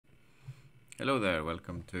Hello there,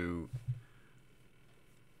 welcome to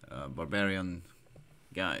Barbarian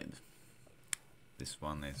Guide. This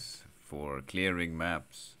one is for clearing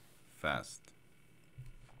maps fast.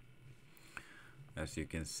 As you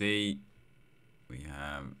can see, we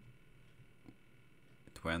have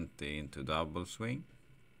 20 into double swing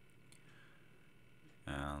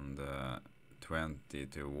and 20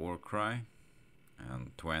 to Warcry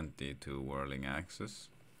and 20 to Whirling axes.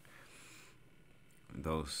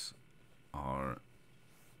 Those are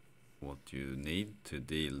what you need to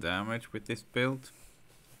deal damage with this build.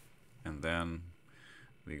 And then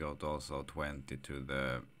we got also 20 to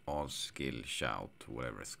the all skill shout,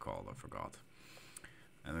 whatever it's called, I forgot.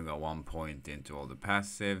 And we got 1 point into all the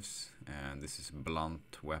passives, and this is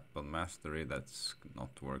blunt weapon mastery. That's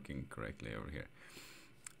not working correctly over here.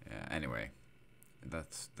 Anyway,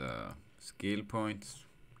 that's the skill points.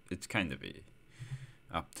 It's kind of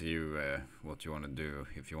up to you what you want to do.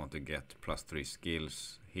 If you want to get +3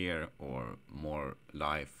 skills here or more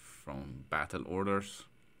life from battle orders,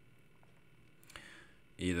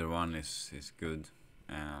 either one is good.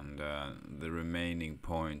 And the remaining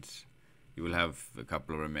points, you will have a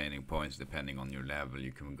couple of remaining points depending on your level.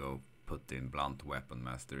 You can go put in blunt weapon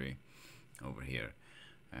mastery over here.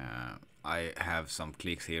 I have some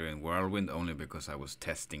clicks here in Whirlwind only because I was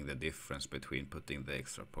testing the difference between putting the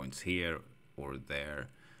extra points here or there,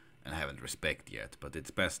 and I haven't respect yet, but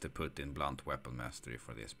it's best to put in blunt weapon mastery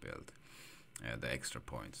for this build. The extra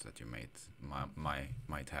points that you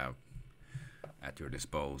might have at your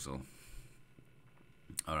disposal.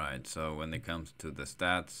 Alright, so when it comes to the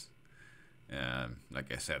stats,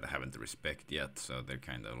 like I said, I haven't respect yet, so they're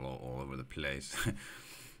kind of all over the place.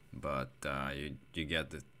 But you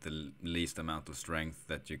get the least amount of strength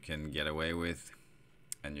that you can get away with,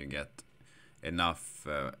 and you get enough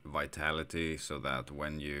vitality so that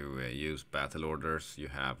when you use battle orders, you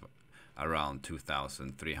have around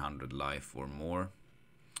 2,300 life or more.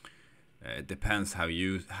 It depends how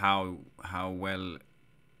well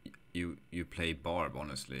you play Barb,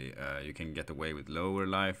 honestly. You can get away with lower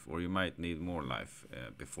life, or you might need more life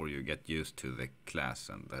before you get used to the class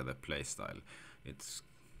and the play style. It's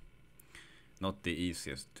not the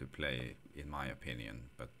easiest to play, in my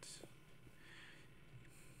opinion, but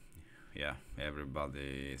yeah,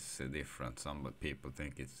 everybody is different. Some people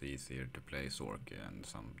think it's easier to play Sork and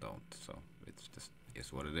some don't, so it's just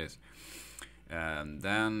is what it is. And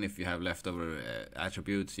then if you have leftover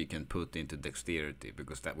attributes, you can put into dexterity,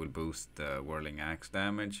 because that will boost the whirling axe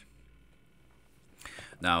damage.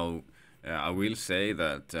 Now I will say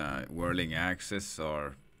that whirling axes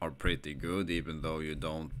are pretty good, even though you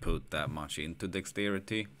don't put that much into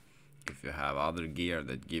dexterity. If you have other gear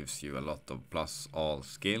that gives you a lot of plus all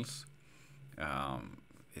skills,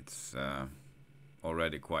 it's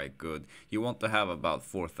already quite good. You want to have about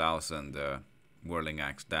 4,000 whirling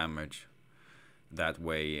axe damage. That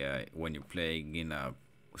way, when you're playing in a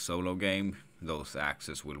solo game, those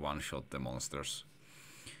axes will one-shot the monsters.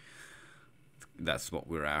 That's what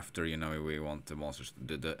we're after, you know. We want the monsters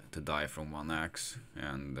to die from one axe,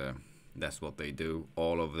 and that's what they do.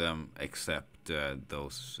 All of them except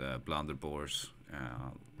those blunderbores.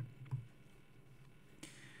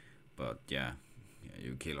 But yeah,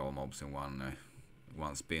 you kill all mobs in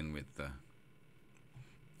one spin with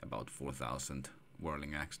about 4,000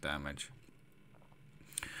 whirling axe damage.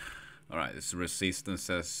 Alright, it's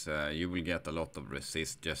resistances. You will get a lot of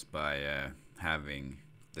resist just by having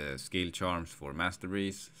the skill charms for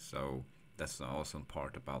masteries, so that's the awesome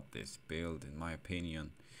part about this build, in my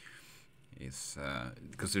opinion, is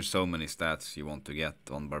because there's so many stats you want to get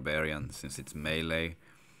on Barbarian, since it's melee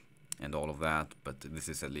and all of that. But this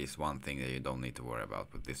is at least one thing that you don't need to worry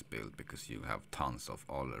about with this build, because you have tons of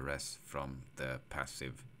all the rest from the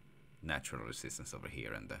passive natural resistance over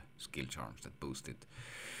here and the skill charms that boost it.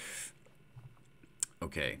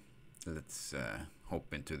 Okay, let's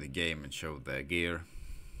hop into the game and show the gear.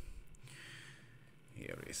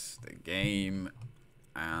 Here is the game,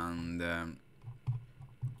 and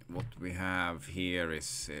what we have here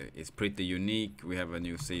is pretty unique. We have a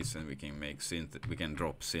new season. We can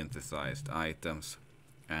drop synthesized items,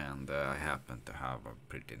 and I happen to have a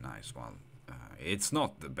pretty nice one. It's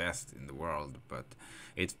not the best in the world, but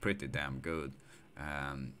it's pretty damn good.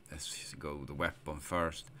 Let's go the weapon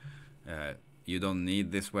first. You don't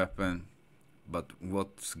need this weapon, but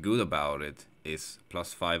what's good about it is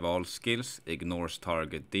 +5 all skills, ignores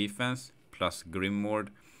target defense, plus Grimoire,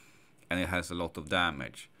 and it has a lot of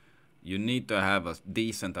damage. You need to have a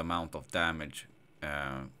decent amount of damage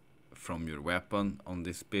from your weapon on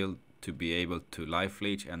this build to be able to life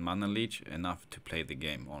leech and mana leech enough to play the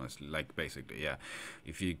game, honestly. Like, basically, yeah.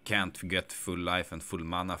 If you can't get full life and full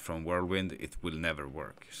mana from Whirlwind, it will never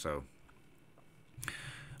work. So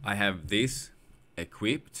I have this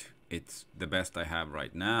equipped. It's the best I have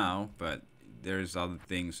right now, but there's other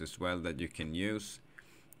things as well that you can use.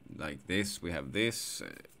 Like this, we have this.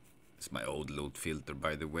 It's my old loot filter,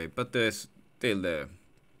 by the way, but there's still the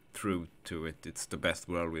truth to it. It's the best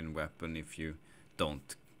Whirlwind weapon if you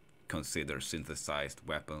don't consider synthesized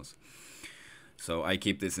weapons. So I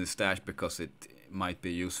keep this in stash because it might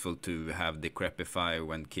be useful to have Decrepify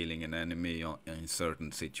when killing an enemy in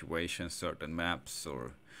certain situations, certain maps,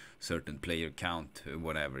 or certain player count,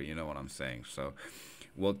 whatever, you know what I'm saying. So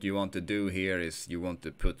what you want to do here is you want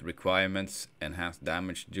to put requirements, enhanced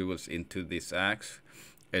damage jewels into this axe,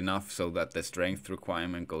 enough so that the strength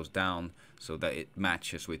requirement goes down, so that it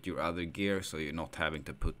matches with your other gear, so you're not having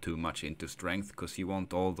to put too much into strength, because you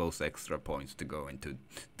want all those extra points to go into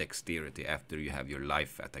dexterity after you have your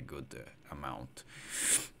life at a good amount.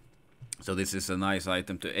 So this is a nice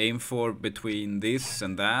item to aim for between this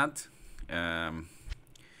and that.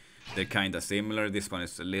 They're kind of similar. This one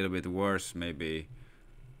is a little bit worse, maybe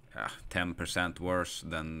 10% worse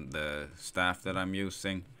than the staff that I'm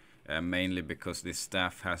using. Mainly because this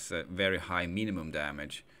staff has a very high minimum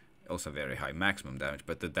damage, also very high maximum damage,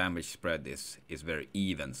 but the damage spread is very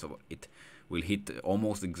even, so it will hit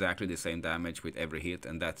almost exactly the same damage with every hit,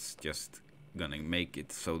 and that's just gonna make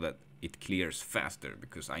it so that it clears faster,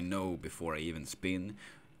 because I know before I even spin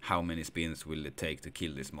how many spins will it take to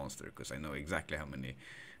kill this monster, because I know exactly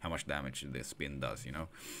how much damage this spin does, you know.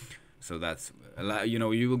 So that's, you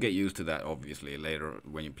know, you will get used to that obviously later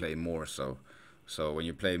when you play more. So when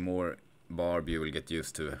you play more Barb, you will get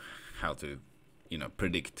used to how to, you know,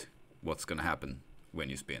 predict what's gonna happen when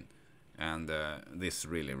you spin, and this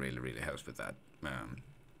really helps with that.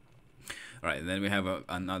 Alright, then we have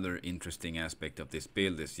another interesting aspect of this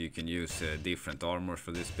build is you can use different armor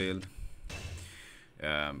for this build.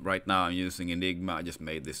 Right now I'm using Enigma. I just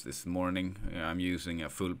made this morning. I'm using a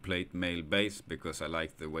full plate mail base because I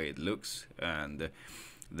like the way it looks, and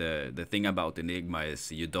the thing about Enigma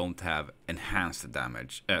is you don't have enhanced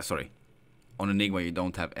damage. On Enigma you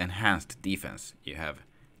don't have enhanced defense. You have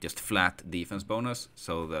just flat defense bonus.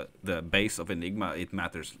 So the base of Enigma, it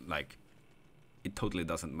matters, like it totally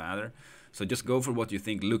doesn't matter. So just go for what you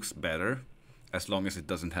think looks better, as long as it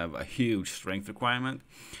doesn't have a huge strength requirement.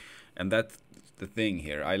 And that's the thing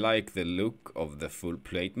here. I like the look of the full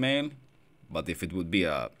plate mail, but if it would be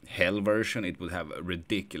a hell version, it would have a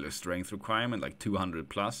ridiculous strength requirement, like 200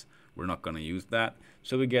 plus. We're not gonna use that.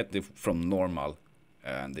 So we get it from normal,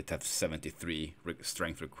 and it has 73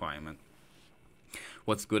 strength requirement.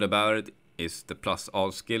 What's good about it is the plus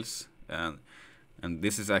all skills, and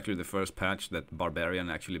this is actually the first patch that Barbarian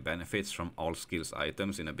actually benefits from all skills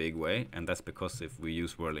items in a big way, and that's because if we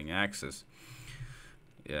use Whirling Axes,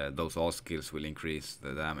 those all skills will increase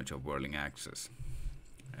the damage of Whirling Axes.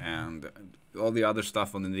 And all the other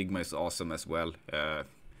stuff on Enigma is awesome as well.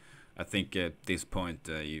 I think at this point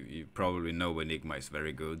you probably know Enigma is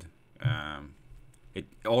very good.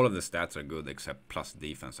 All of the stats are good except plus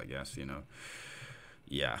defense, I guess, you know.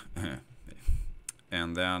 Yeah.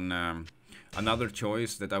 And then another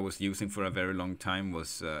choice that I was using for a very long time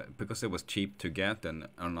was because it was cheap to get, and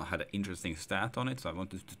I don't know, had an interesting stat on it, so I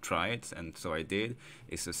wanted to try it, and so I did.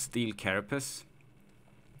 It's a steel carapace.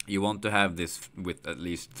 You want to have this with at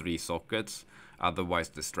least 3 sockets, otherwise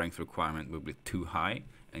the strength requirement will be too high,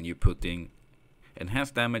 and you put in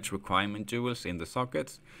enhanced damage requirement jewels in the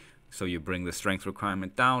sockets, so you bring the strength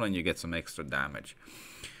requirement down and you get some extra damage.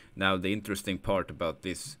 Now the interesting part about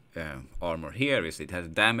this armor here is it has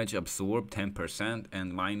damage absorbed 10%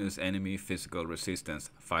 and minus enemy physical resistance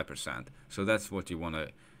 5%. So that's what you want to,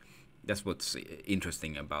 that's what's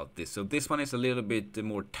interesting about this. So this one is a little bit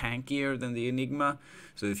more tankier than the Enigma.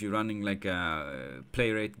 So if you're running like a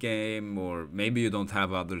play rate game, or maybe you don't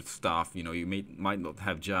have other stuff, you know, you might not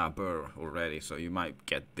have Jabber already, so you might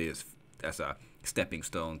get this as a stepping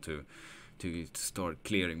stone to start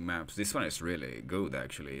clearing maps. This one is really good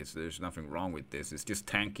actually. There's nothing wrong with this. It's just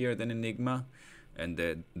tankier than Enigma,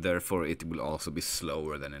 and therefore it will also be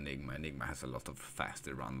slower than Enigma. Enigma has a lot of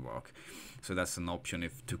faster run walk, so that's an option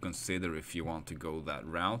to consider if you want to go that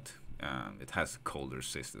route. It has cold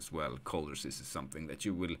resist as well. Cold resist is something that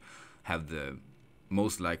you will have the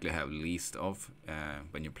most likely have least of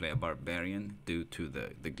when you play a Barbarian, due to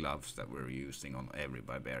the gloves that we're using on every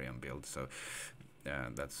Barbarian build. So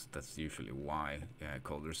that's usually why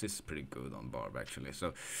cold resist is pretty good on Barb actually.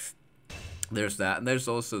 So there's that. There's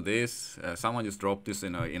also this. Someone just dropped this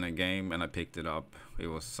in a game, and I picked it up. It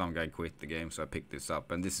was some guy quit the game, so I picked this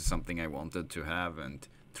up, and this is something I wanted to have and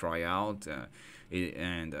try out.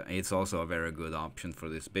 It's also a very good option for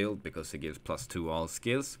this build because it gives +2 all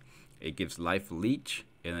skills. It gives life leech,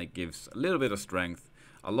 and it gives a little bit of strength,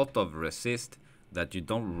 a lot of resist that you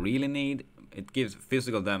don't really need. It gives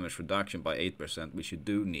physical damage reduction by 8%, which you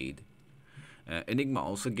do need. Enigma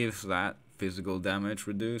also gives that physical damage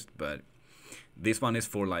reduced, but this one is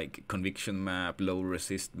for like conviction map, low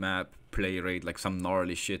resist map, play rate, like some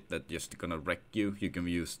gnarly shit that just gonna wreck you. You can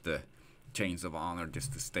use the chains of honor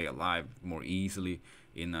just to stay alive more easily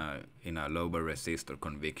in a lower resist or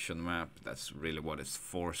conviction map. That's really what it's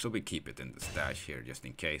for. So we keep it in the stash here just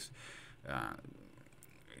in case.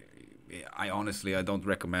 I honestly don't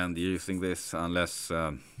recommend using this unless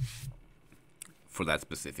for that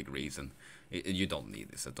specific reason. You don't need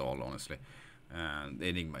this at all, honestly. The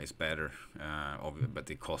Enigma is better, but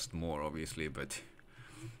it costs more, obviously. But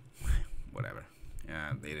whatever.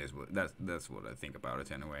 It is. That's what I think about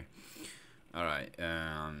it anyway. All right.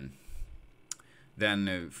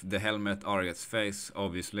 Then the helmet Ariet's face,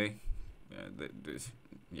 obviously.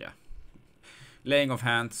 Yeah. Laying of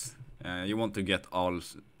hands. You want to get all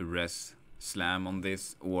res slam on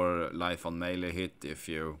this or life on melee hit if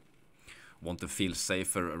you want to feel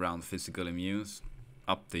safer around physical immunes.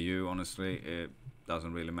 Up to you, honestly. It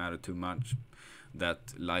doesn't really matter too much. That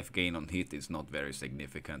life gain on hit is not very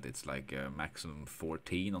significant. It's like a maximum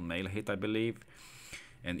 14 on melee hit, I believe.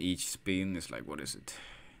 And each spin is like, what is it?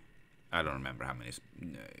 I don't remember how many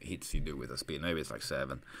hits you do with a spin. Maybe it's like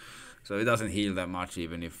 7. So it doesn't heal that much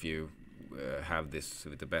even if you have this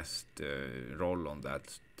with the best roll on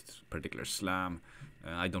that particular slam.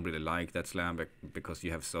 I don't really like that slam because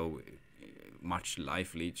you have so much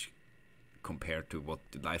life leech compared to what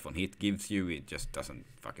the life on hit gives you. It just doesn't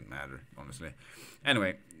fucking matter, honestly.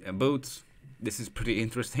 Anyway, boots. This is pretty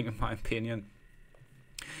interesting in my opinion.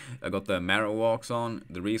 I got the Marrow Walks on.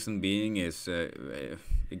 The reason being is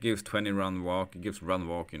it gives 20 run walk. It gives run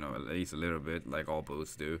walk, at least a little bit, like all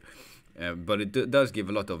boots do. But it does give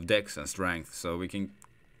a lot of dex and strength, so we can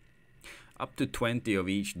up to 20 of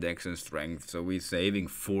each dex and strength. So we're saving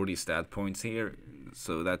 40 stat points here.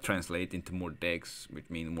 So that translates into more dex, which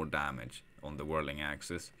means more damage on the whirling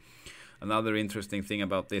axis. Another interesting thing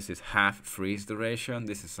about this is half freeze duration.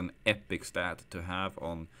 This is an epic stat to have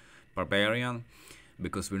on Barbarian,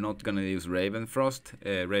 because we're not gonna use Ravenfrost.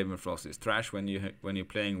 Ravenfrost is trash when you're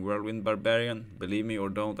playing Whirlwind Barbarian. Believe me or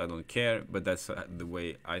don't, I don't care. But that's the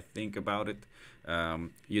way I think about it.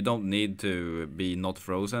 You don't need to be not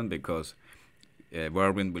frozen because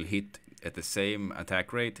Whirlwind will hit at the same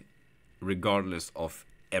attack rate, regardless of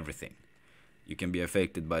everything. You can be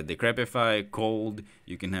affected by Decrepify, Cold.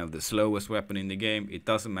 You can have the slowest weapon in the game. It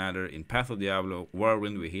doesn't matter. In Path of Diablo,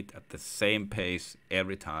 Whirlwind will hit at the same pace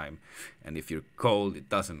every time. And if you're cold, it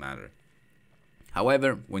doesn't matter.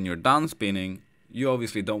 However, when you're done spinning, you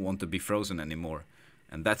obviously don't want to be frozen anymore.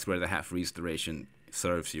 And that's where the half restoration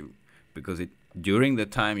serves you. Because during the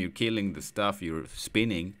time you're killing the stuff you're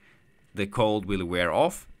spinning, the cold will wear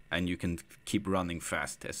off and you can keep running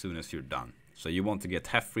fast as soon as you're done. So you want to get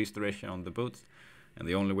half restoration on the boots, and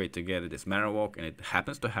the only way to get it is Marrow Walk, and it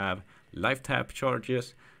happens to have life tap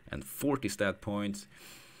charges and 40 stat points,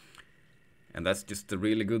 and that's just a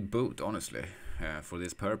really good boot, honestly, for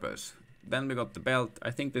this purpose. Then we got the belt.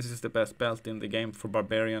 I think this is the best belt in the game for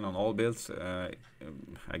Barbarian on all builds,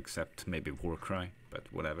 except maybe Warcry, but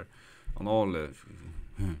whatever. On all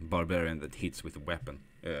Barbarian that hits with a weapon,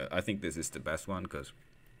 I think this is the best one because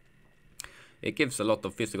it gives a lot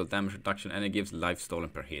of physical damage reduction and it gives life stolen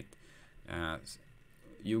per hit.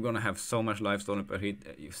 You're gonna have so much life stolen per hit.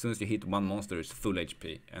 As soon as you hit one monster, it's full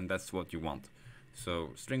HP, and that's what you want.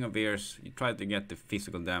 So String of Ears, you try to get the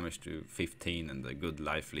physical damage to 15 and the good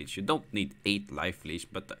life leech. You don't need 8 life leech,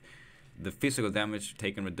 but the physical damage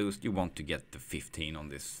taken reduced, you want to get the 15 on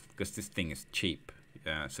this, because this thing is cheap.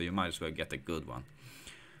 So you might as well get a good one.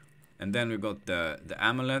 And then we got the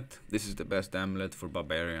amulet. This is the best amulet for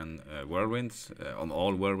Barbarian Whirlwinds. On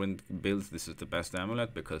all Whirlwind builds, this is the best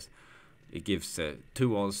amulet because it gives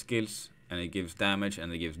 2 all skills, and it gives damage,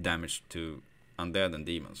 and it gives damage to undead and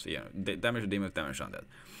demons. Yeah, damage to demons, damage to undead.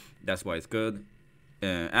 That's why it's good.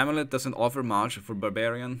 Amulet doesn't offer much for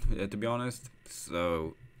Barbarian, to be honest.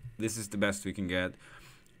 So this is the best we can get.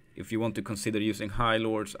 If you want to consider using High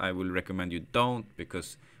Lords, I will recommend you don't,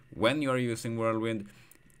 because when you are using Whirlwind,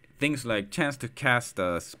 things like chance to cast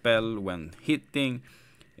a spell when hitting,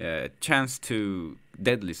 chance to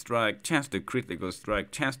deadly strike, chance to critical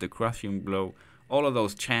strike, chance to crushing blow, all of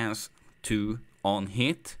those chance to on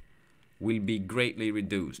hit will be greatly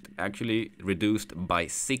reduced, actually reduced by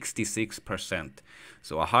 66%.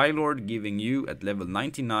 So a High Lord giving you at level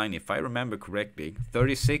 99, if I remember correctly,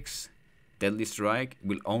 36 Deadly Strike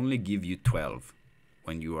will only give you 12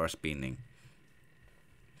 when you are spinning.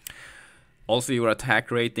 Also, your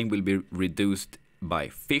attack rating will be reduced by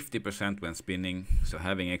 50% when spinning, so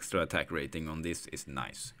having extra attack rating on this is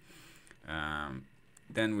nice.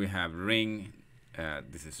 Then we have ring.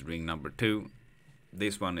 This is ring number 2.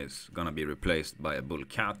 This one is gonna be replaced by a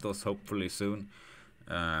Bulkatos hopefully soon,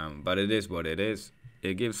 but it is what it is.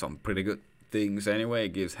 It gives some pretty good things anyway.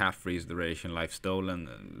 It gives half restoration, life stolen.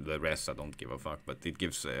 The rest I don't give a fuck, but it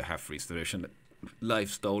gives half restoration,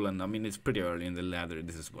 life stolen. I mean, it's pretty early in the ladder.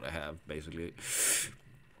 This is what I have basically.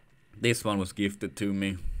 This one was gifted to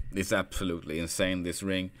me. It's absolutely insane, this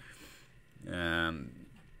ring.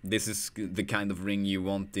 This is the kind of ring you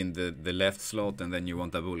want in the left slot, and then you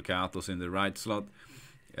want a Vulkatos in the right slot.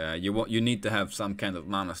 You need to have some kind of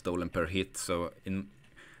mana stolen per hit. So in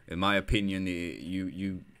my opinion,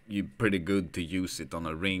 you're pretty good to use it on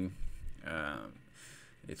a ring.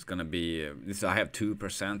 It's gonna be this. I have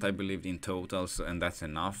 2%, I believe, in total, so, and that's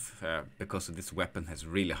enough because this weapon has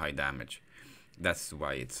really high damage. That's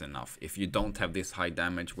why it's enough. If you don't have this high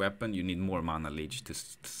damage weapon, you need more mana leech to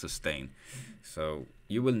sustain. So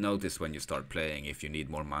you will notice when you start playing if you need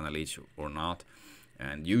more mana leech or not.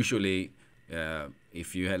 And usually,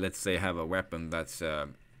 if you let's say have a weapon that's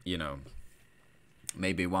you know,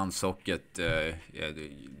 maybe one socket, the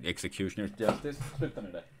Executioner's Justice.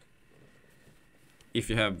 If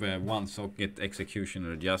you have one socket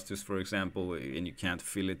Executioner Justice, for example, and you can't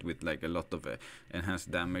fill it with like a lot of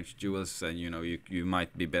enhanced damage jewels, and you know, you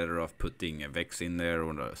might be better off putting a Vex in there,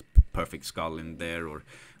 or a Perfect Skull in there, or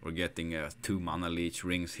getting 2 mana leech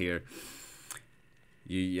rings here.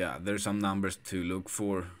 Yeah, there's some numbers to look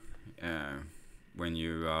for when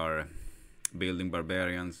you are building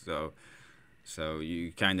barbarians. So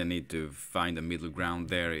you kind of need to find a middle ground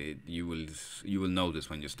there. You will notice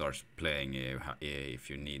when you start playing if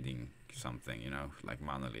you're needing something, you know, like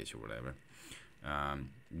mana leech or whatever.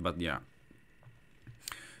 But yeah.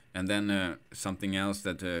 And then something else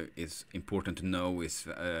that is important to know is,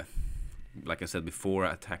 like I said before,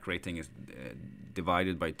 attack rating is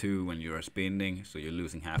divided by 2 when you are spinning, so you're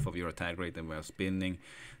losing half of your attack rating while spinning.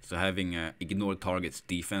 So having ignore target's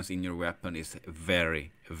defense in your weapon is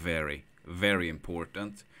very, very, very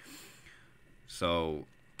important. So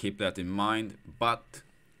keep that in mind, but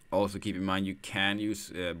also keep in mind you can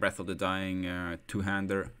use Breath of the Dying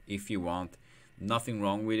 2-hander if you want. Nothing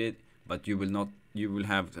wrong with it, but you will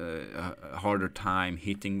have a harder time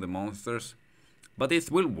hitting the monsters. But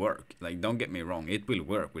it will work. Like, don't get me wrong, it will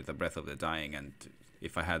work with the Breath of the Dying, and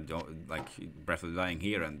if I had like Breath of the Dying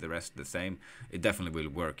here and the rest the same, it definitely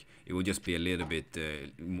will work. It will just be a little bit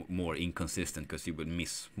more inconsistent because you will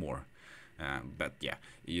miss more. But yeah,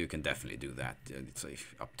 you can definitely do that. It's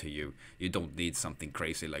up to you. You don't need something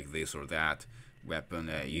crazy like this or that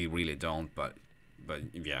weapon. You really don't. But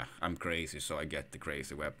yeah, I'm crazy, so I get the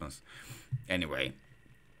crazy weapons. Anyway,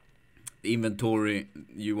 inventory.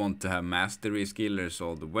 You want to have mastery skillers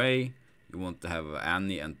all the way. You want to have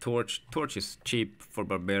Annie and Torch. Torch is cheap for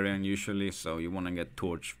barbarian usually, so you want to get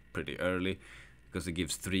Torch pretty early because it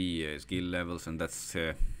gives 3 skill levels, and that's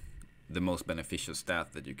the most beneficial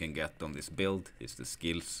stat that you can get on this build. Is the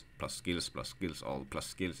skills plus skills plus skills. All plus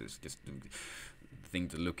skills is just the thing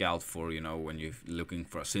to look out for, you know, when you're looking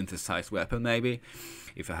for a synthesized weapon. Maybe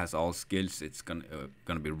if it has all skills, it's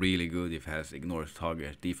gonna be really good. If it has ignore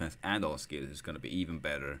target, defense, and all skills, it's gonna be even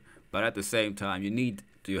better. But at the same time, you need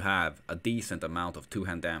to have a decent amount of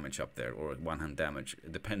 2-hand damage up there, or 1-hand damage,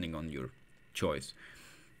 depending on your choice,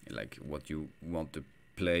 like what you want to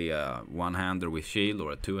play, a 1-hander with shield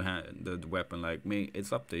or a 2-handed weapon like me.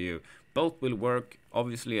 It's up to you. Both will work.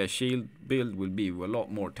 Obviously a shield build will be a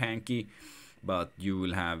lot more tanky, but you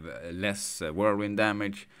will have less whirlwind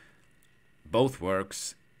damage. Both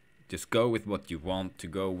works. Just go with what you want to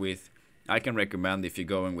go with. I can recommend, if you're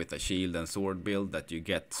going with a shield and sword build, that you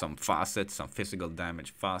get some facets, some physical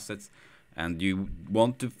damage facets, and you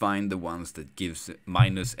want to find the ones that gives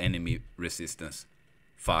minus enemy resistance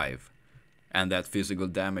 5. And that physical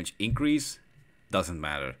damage increase doesn't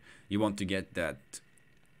matter. You want to get that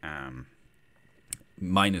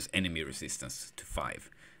minus enemy resistance to 5,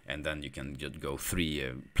 and then you can just go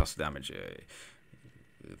 3 plus damage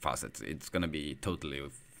facets. It's gonna be totally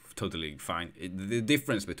fine. The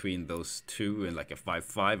difference between those two, and like a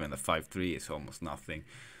 5-5 and a 5-3, is almost nothing.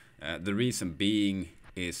 The reason being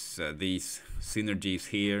is these synergies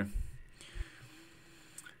here.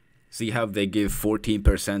 See how they give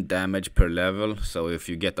 14% damage per level, so if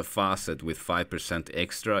you get a facet with 5%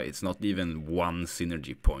 extra, it's not even one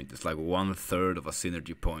synergy point, it's like 1/3 of a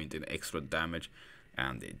synergy point in extra damage,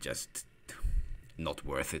 and it just not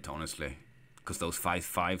worth it, honestly, because those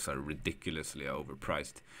 5/5s are ridiculously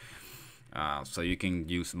overpriced. So you can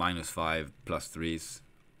use -5 +3s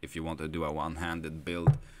if you want to do a one-handed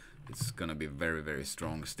build. It's gonna be very, very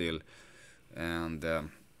strong still. And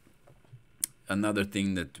another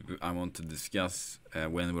thing that I want to discuss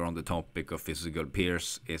when we're on the topic of physical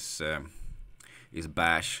peers is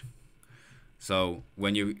bash. So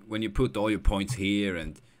when you put all your points here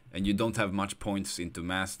and you don't have much points into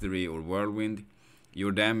mastery or whirlwind,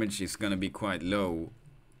 your damage is gonna be quite low.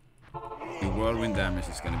 Your whirlwind damage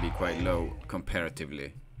is gonna be quite low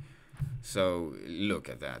comparatively. So look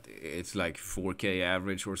at that. It's like 4k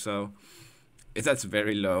average or so. That's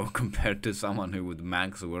very low compared to someone who would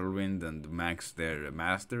max whirlwind and max their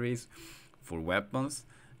masteries for weapons.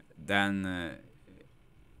 Then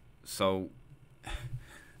so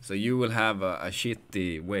you will have a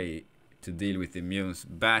shitty way to deal with immunes.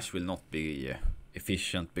 Bash will not be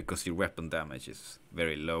efficient because your weapon damage is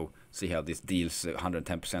very low. See how this deals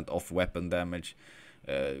 110% off weapon damage,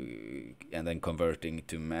 and then converting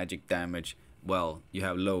to magic damage. Well, you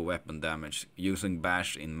have low weapon damage. Using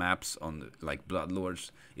bash in maps on like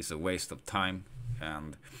Bloodlords is a waste of time,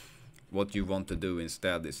 and what you want to do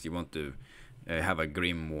instead is you want to have a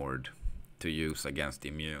Grim Ward to use against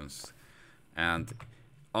immunes. And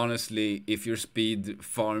honestly, if you're speed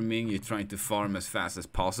farming, you're trying to farm as fast as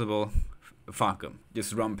possible, fuck them.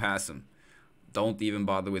 Just run past them. Don't even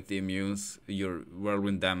bother with the immunes. Your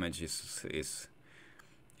whirlwind damage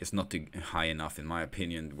is not too high enough, in my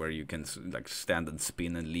opinion, where you can like stand and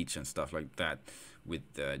spin and leech and stuff like that with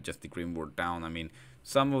just the Grim Ward down. I mean,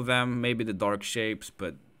 some of them, maybe the dark shapes,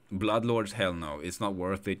 but Bloodlords, hell no, it's not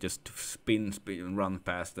worth it. Just spin and run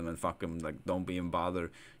past them and fuck them. Like, don't be in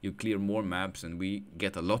bother. You clear more maps, and we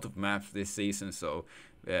get a lot of maps this season, so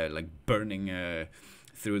like burning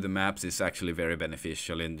through the maps is actually very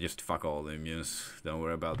beneficial, and just fuck all the immunes. Don't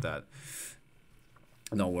worry about that.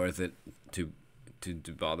 Not worth it to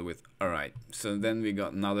bother with. Alright, so then we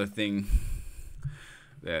got another thing.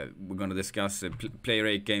 We're gonna discuss play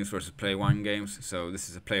rate games versus play one games. So this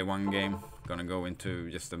is a play one game. Gonna go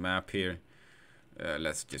into just the map here.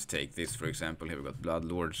 Let's just take this for example. Here we got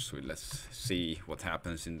Bloodlords. So let's see what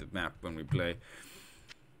happens in the map when we play.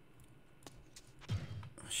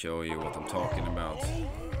 I'll show you what I'm talking about. It's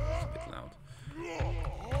a bit loud.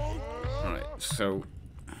 Alright, so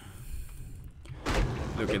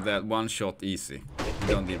look at that, one shot easy. You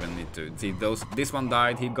don't even need to see those. This one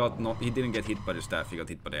died. He didn't get hit by the staff. He got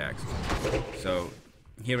hit by the axe. So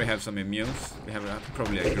here we have some immunes. We have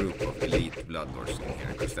probably a group of elite Bloodlords in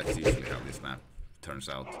here, because that's usually how this map turns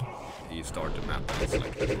out. You start the map and it's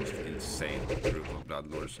like the most insane group of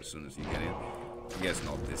Bloodlords as soon as you get in. I guess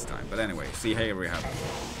not this time, but anyway, see here we have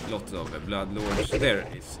lots of Bloodlords. There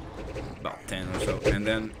is about 10 or so, and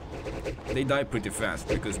then they die pretty fast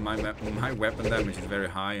because my weapon damage is very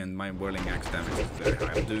high and my whirling axe damage is very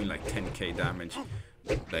high. I'm doing like 10k damage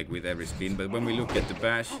like with every spin, but when we look at the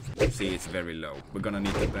bash, see it's very low. We're gonna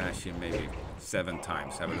need to bash him maybe 7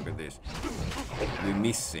 times. Have a look at this. We're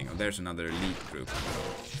missing. Oh, there's another elite group.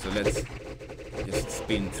 So let's just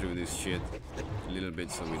spin through this shit a little bit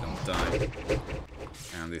so we don't die.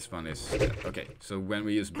 And this one is okay. So when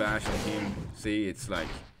we use bash on him, see it's like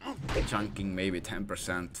chunking maybe 10%,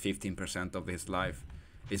 15% of his life.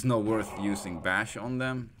 It's not worth using bash on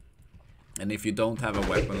them. And if you don't have a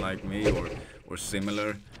weapon like me or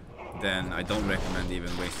similar, then I don't recommend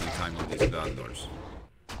even wasting time on these Bloodlords.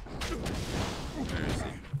 Where is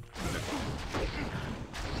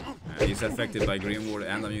he? He's affected by Grim Ward,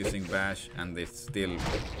 and I'm using bash, and it's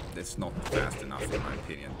not fast enough in my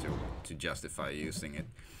opinion to justify using it.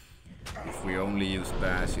 If we only use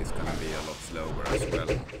bash, it's gonna be a lot slower as well.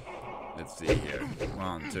 Let's see here.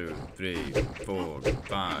 1, 2, 3, 4,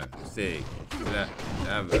 5, 6,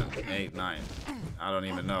 7, 8, 9. I don't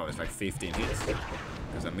even know. It's like 15 hits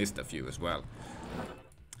because I missed a few as well.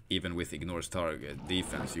 Even with ignores target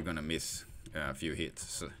defense, you're gonna miss a few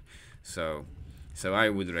hits. So I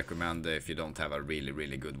would recommend if you don't have a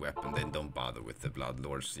really good weapon, then don't bother with the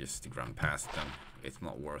Bloodlords. Just run past them. It's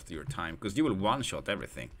not worth your time because you will one-shot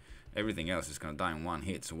everything. Everything else is gonna die in one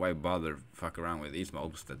hit, so why bother fuck around with these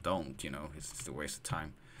mobs that don't, you know? It's just a waste of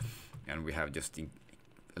time. And we have just a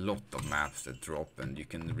lot of maps that drop, and you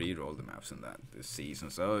can reroll the maps in that this season.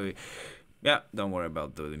 So yeah, don't worry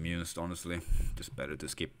about the immunes, honestly. Just better to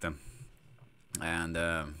skip them. And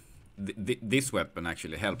this weapon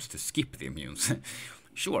actually helps to skip the immunes.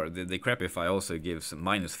 Sure, the Decrepify also gives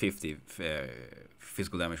minus 50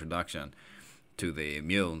 physical damage reduction to the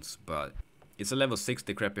immunes, but it's a level 6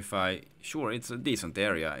 Decrepify. Sure, it's a decent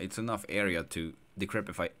area. It's enough area to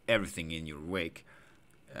Decrepify everything in your wake,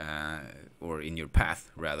 or in your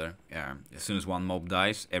path, rather. As soon as one mob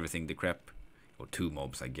dies, everything decrep, or 2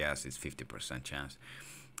 mobs, I guess, is 50% chance.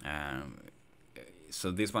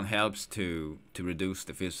 So this one helps to reduce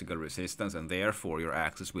the physical resistance, and therefore your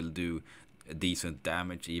axes will do decent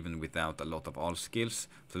damage even without a lot of all skills.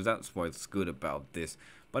 So that's what's good about this.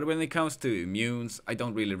 But when it comes to immunes, I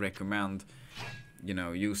don't really recommend, you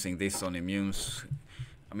know, using this on immunes.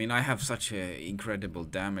 I mean, I have such a incredible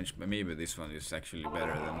damage, but maybe this one is actually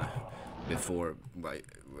better than before,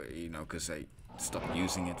 you know, because I stopped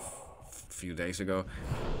using it a few days ago.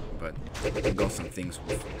 But I got some things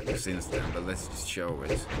since then, but let's just show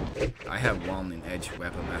it. I have 1 in Edge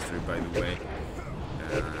Weapon Mastery, by the way.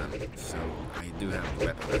 So I do have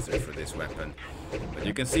weapon mastery for this weapon, but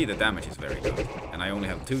you can see the damage is very good, and I only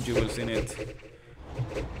have 2 jewels in it.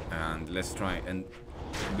 And let's try, and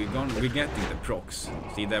we're getting the procs.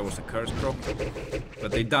 See, there was a curse proc,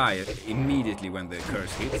 but they die immediately when the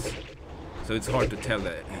curse hits, so it's hard to tell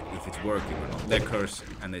if it's working or not. They curse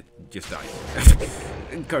and it just dies.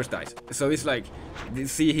 Curse dies. So it's like,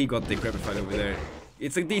 see, he got decrepified over there.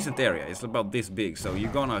 It's a decent area, it's about this big, so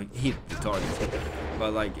you're gonna hit the target.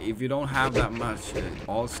 But like, if you don't have that much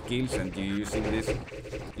all skills and you're using this,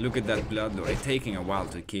 look at that Bloodlord, it's taking a while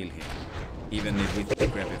to kill him, even if with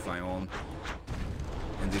Decrepify on.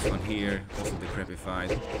 And this one here, also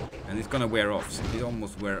Decrepified, and it's gonna wear off, so it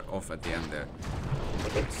almost wear off at the end there.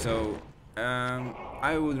 So,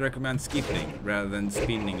 I would recommend skipping rather than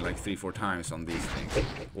spinning like 3-4 times on these things,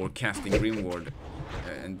 or casting Grimward,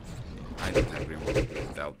 and I don't have Grimward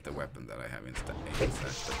without the weapon that I have instead.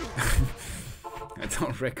 I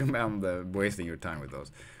don't recommend wasting your time with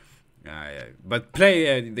those. But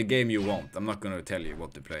play the game you want. I'm not gonna tell you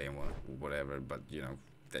what to play and whatever, but you know,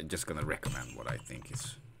 I'm just gonna recommend what I think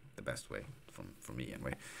is the best way for me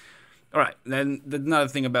anyway. Alright, then another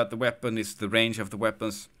thing about the weapon is the range of the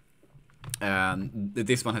weapons.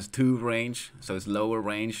 This one has 2 range, so it's lower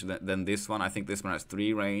range than this one. I think this one has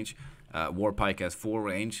 3 range. Warpike has 4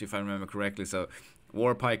 range, if I remember correctly. So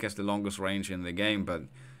Warpike has the longest range in the game, but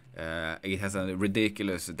it has a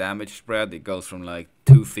ridiculous damage spread. It goes from like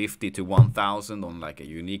 250 to 1000 on like a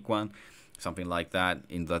unique one, something like that,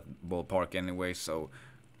 in that ballpark anyway. So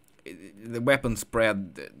the weapon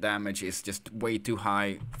spread damage is just way too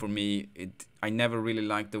high for me. I never really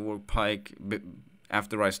liked the Warpike, but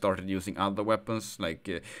after I started using other weapons like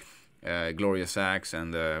Glorious Axe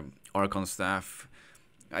and Archon Staff,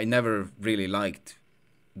 I never really liked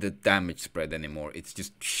the damage spread anymore. It's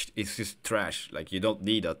just trash. Like, you don't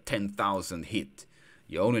need a 10,000 hit.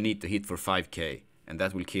 You only need to hit for 5k, and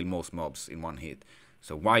that will kill most mobs in one hit.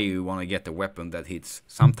 So why you want to get a weapon that hits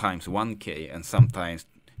sometimes 1k and sometimes,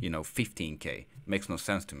 you know, 15k? Makes no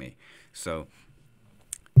sense to me. So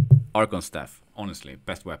Archon Staff, honestly,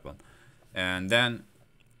 best weapon. And then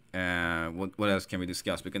what else can we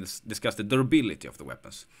discuss? We can discuss the durability of the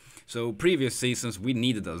weapons. So previous seasons we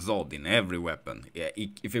needed a Zod in every weapon.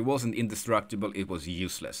 If it wasn't indestructible, it was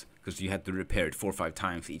useless, because you had to repair it 4 or 5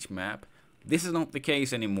 times each map. This is not the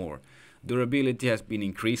case anymore. Durability has been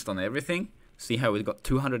increased on everything. See how it got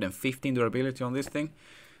 215 durability on this thing?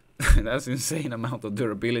 That's an insane amount of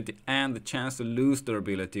durability, and the chance to lose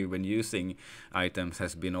durability when using items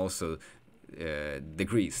has been also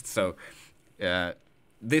decreased. So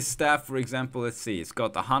this staff, for example, let's see, it's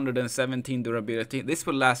got 117 durability. This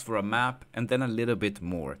will last for a map and then a little bit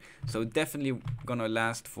more. So definitely gonna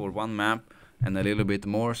last for 1 map and a little bit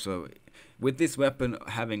more. So with this weapon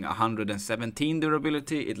having 117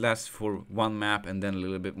 durability, it lasts for 1 map and then a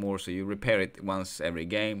little bit more. So you repair it once every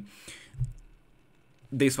game.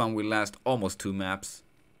 This one will last almost 2 maps,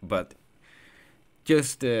 but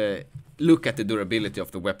just look at the durability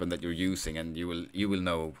of the weapon that you're using, and you will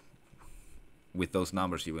know. With those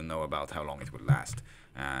numbers, you will know about how long it will last.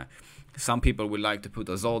 Some people would like to put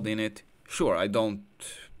a Zod in it. Sure, I don't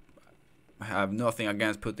have nothing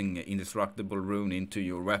against putting indestructible rune into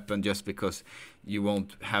your weapon, just because you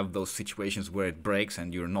won't have those situations where it breaks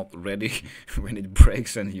and you're not ready when it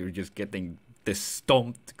breaks, and you're just getting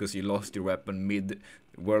stomped because you lost your weapon mid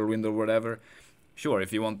Whirlwind or whatever. Sure,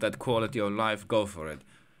 if you want that quality of life, go for it.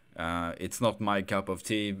 It's not my cup of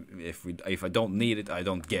tea. If I don't need it, I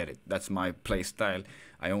don't get it. That's my play style.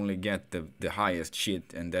 I only get the highest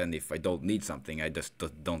shit, and then if I don't need something, I just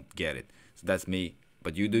don't get it. So that's me.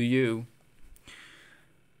 But you do you.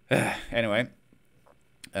 Anyway,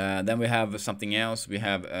 then we have something else. We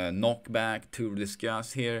have a knockback to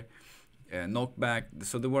discuss here. knockback.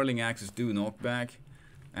 So the whirling axes do knockback,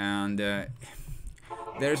 and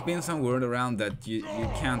there's been some word around that you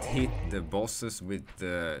can't hit the bosses with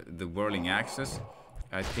the whirling axes.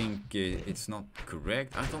 I think it's not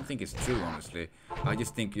correct. I don't think it's true, honestly. I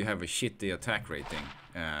just think you have a shitty attack rating,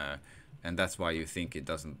 and that's why you think it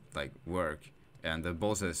doesn't like work. And the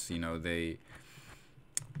bosses, you know, they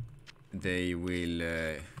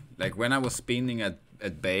will like when I was spinning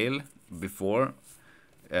at Bale before,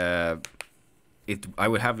 I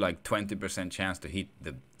would have like 20% chance to hit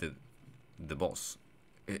the boss.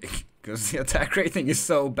 Because the attack rating is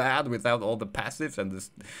so bad without all the passives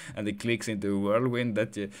and the clicks into Whirlwind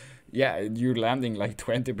that you're landing like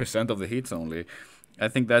 20% of the hits only. I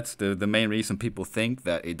think that's the main reason people think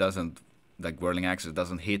that it doesn't, like Whirling Axis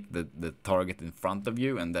doesn't hit the target in front of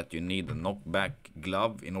you, and that you need a knockback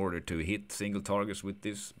glove in order to hit single targets with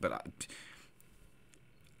this. But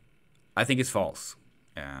I think it's false.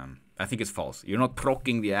 I think it's false. You're not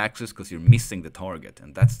proccing the axis because you're missing the target,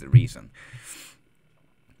 and that's the reason.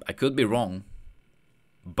 I could be wrong,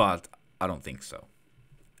 but I don't think so.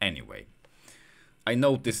 Anyway, I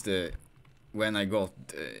noticed when I got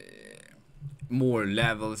more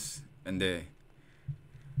levels, and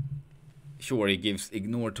sure, it gives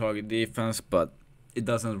ignore target defense, but it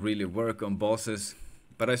doesn't really work on bosses.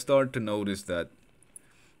 But I started to notice that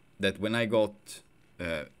when I got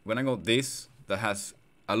this, that has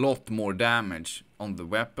a lot more damage on the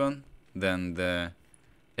weapon than the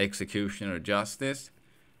Executioner Justice.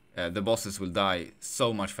 The bosses will die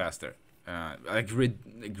so much faster, like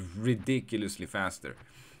ridiculously faster,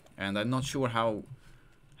 and I'm not sure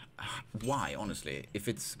why, honestly. If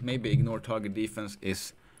it's maybe ignore target defense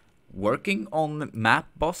is working on map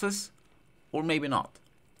bosses, or maybe not.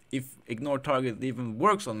 If ignore target even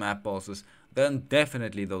works on map bosses, then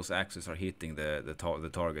definitely those axes are hitting the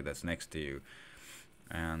target that's next to you.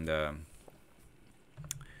 And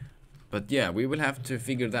but yeah, we will have to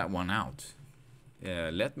figure that one out.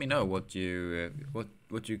 Let me know what you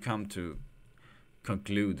come to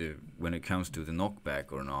conclude when it comes to the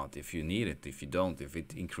knockback or not. If you need it, if you don't, if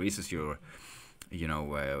it increases your,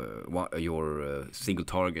 your single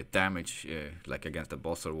target damage, like against a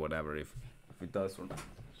boss or whatever. If it does or not.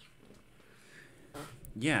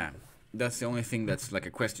 Yeah, that's the only thing that's like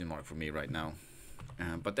a question mark for me right now.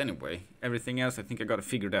 But anyway, everything else I think I got it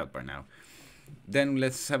figured out by now. Then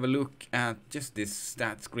let's have a look at just this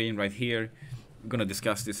stat screen right here. I'm gonna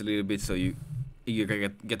discuss this a little bit so you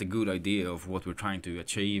get a good idea of what we're trying to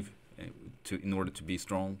achieve in order to be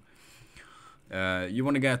strong. You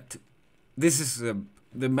want to get, this is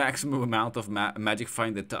the maximum amount of magic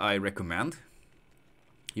find that I recommend.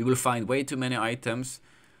 You will find way too many items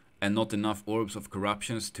and not enough orbs of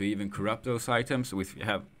corruptions to even corrupt those items. If you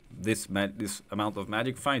have this amount of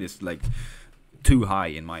magic find, is like too high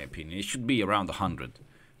in my opinion. It should be around 100.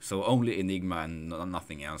 So only Enigma and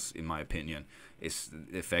nothing else, in my opinion, is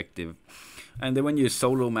effective. And then when you're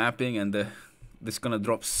solo mapping, and this gonna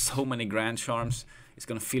drop so many grand charms, it's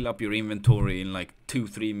gonna fill up your inventory in like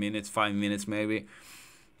 2-3 minutes, 5 minutes maybe.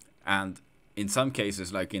 And in some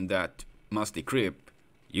cases, like in that Musty Crypt,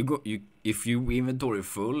 if you inventory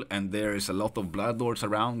full and there is a lot of blood lords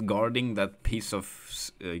around guarding that piece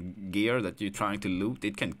of gear that you're trying to loot,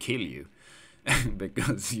 it can kill you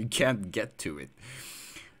because you can't get to it.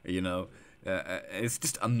 It's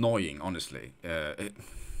just annoying, honestly.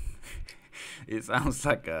 It sounds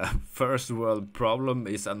like a first world problem.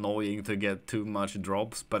 It's annoying to get too much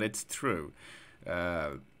drops, but it's true.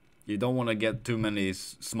 You don't want to get too many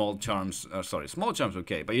small charms. Small charms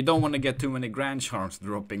okay, but you don't want to get too many grand charms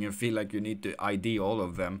dropping and feel like you need to ID all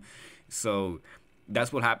of them. So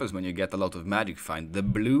that's what happens when you get a lot of magic find. The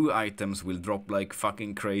blue items will drop like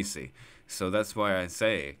fucking crazy. So that's why I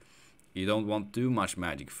say, you don't want too much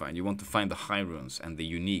magic find. You want to find the high runes and the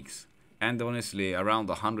uniques. And honestly, around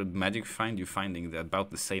 100 magic find, you're finding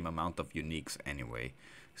about the same amount of uniques anyway,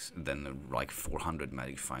 than like 400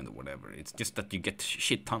 magic find or whatever. It's just that you get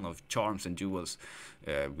shit ton of charms and jewels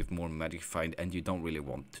with more magic find, and you don't really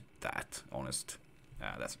want that, honest.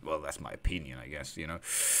 That's my opinion, I guess,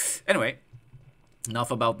 Anyway,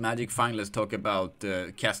 enough about magic find. Let's talk about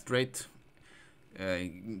cast rate.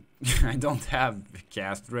 I don't have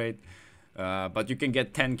cast rate. But you can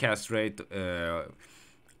get 10 cast rate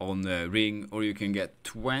on the ring, or you can get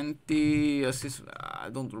 20 assists. I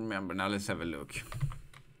don't remember now. Let's have a look.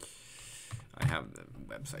 I have the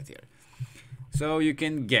website here. So you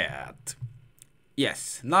can get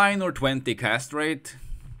 9 or 20 cast rate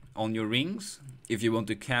on your rings if you want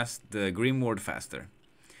to cast the Grimward faster.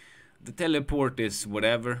 The teleport is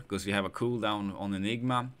whatever, because you have a cooldown on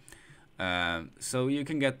Enigma. So you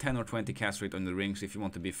can get 10 or 20 cast rate on the rings if you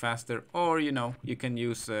want to be faster, or you know, you can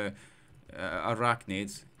use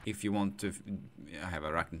arachnids if you want to. I have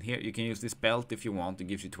arachnid here. You can use this belt if you want. It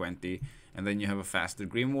gives you 20, and then you have a faster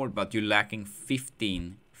Grimward, but you're lacking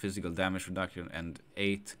 15 physical damage reduction and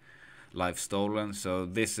 8 life stolen. So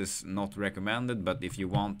this is not recommended, but if you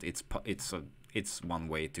want, it's one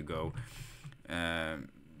way to go. The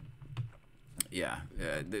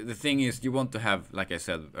thing is, you want to have, like I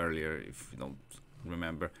said earlier, if you don't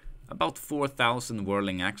remember, about 4,000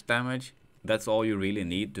 Whirling Axe damage. That's all you really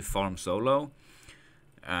need to farm solo.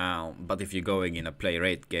 But if you're going in a play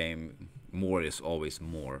rate game, more is always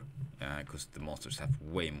more, because the monsters have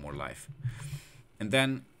way more life. And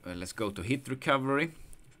then let's go to hit recovery.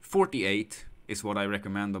 48 is what I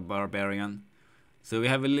recommend of Barbarian. So we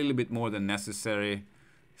have a little bit more than necessary,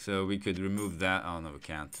 so we could remove that. Oh no, we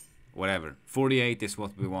can't. Whatever. 48 is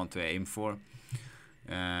what we want to aim for.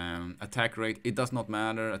 Attack rate, it does not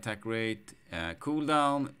matter. Attack rate,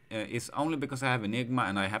 cooldown is only because I have Enigma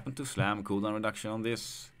and I happen to slam cooldown reduction on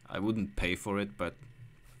this. I wouldn't pay for it, but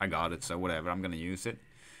I got it, so whatever, I'm gonna use it.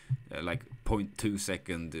 Like 0.2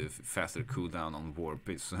 second faster cooldown on warp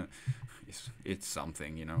is it's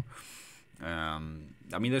something, you know.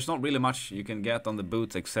 I mean, there's not really much you can get on the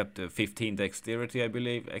boots except 15 dexterity, I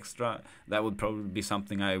believe, extra. That would probably be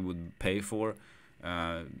something I would pay for.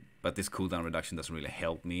 But this cooldown reduction doesn't really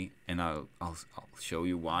help me, and I'll show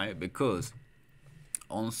you why. Because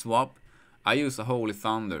on swap, I use a Holy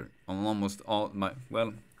Thunder on almost all my,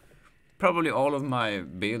 well, probably all of my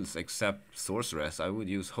builds except Sorceress. I would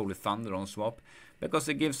use Holy Thunder on swap because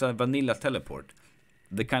it gives a vanilla teleport.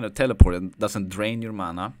 The kind of teleport that doesn't drain your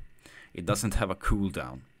mana. It doesn't have a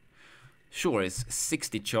cooldown. Sure, it's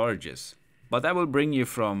 60 charges, but that will bring you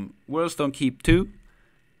from Whirlstone Keep 2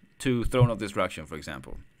 to Throne of Destruction, for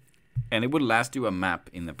example. And it would last you a map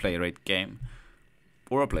in a play rate game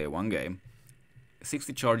or a play 1 game.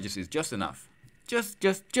 60 charges is just enough.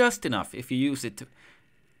 Just enough if you use it,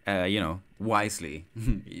 you know, wisely.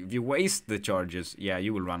 If you waste the charges, yeah,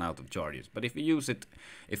 you will run out of charges. But if you use it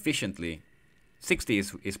efficiently, 60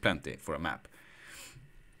 is plenty for a map.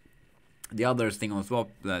 The other thing on swap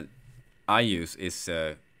that I use is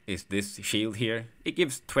this shield here. It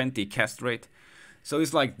gives 20 cast rate. So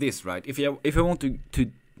it's like this, right? If I want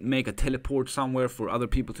to make a teleport somewhere for other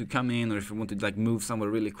people to come in, or if you want to like move somewhere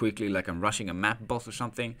really quickly, like I'm rushing a map boss or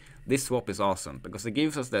something, this swap is awesome because it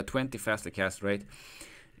gives us that 20 faster cast rate,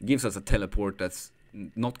 gives us a teleport that's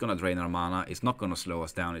not gonna drain our mana, it's not gonna slow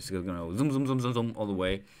us down, it's gonna zoom zoom zoom zoom zoom all the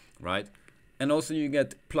way, right? And also you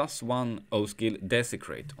get +1 O skill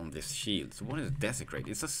Desecrate on this shield. So what is Desecrate?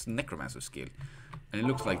 It's a necromancer skill. And it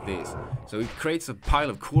looks like this. So it creates a pile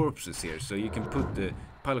of corpses here. So you can put the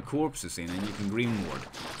pile of corpses in and you can Grimward.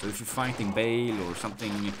 So if you're fighting Bale or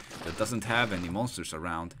something that doesn't have any monsters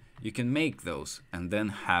around, you can make those and then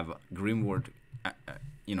have Grimward,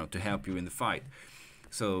 you know, to help you in the fight.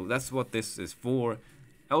 So that's what this is for. It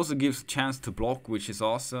also gives a chance to block, which is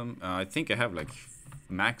awesome. I think I have like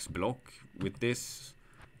max block with this.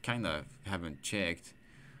 Kinda haven't checked.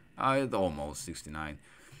 Almost 69.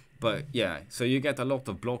 But yeah, so you get a lot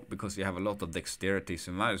of block because you have a lot of dexterity,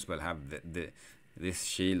 so you might as well have this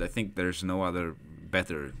shield. I think there's no other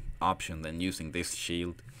better option than using this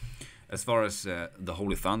shield. As far as the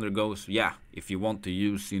Holy Thunder goes, yeah, if you want to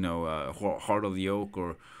use, you know, Heart of the Oak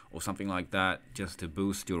or something like that, just to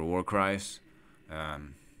boost your war cries,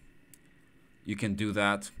 you can do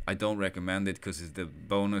that. I don't recommend it because the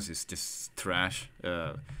bonus is just trash.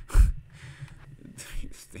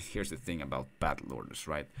 Here's the thing about battle orders,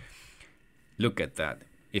 right? Look at that.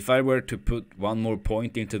 If I were to put one more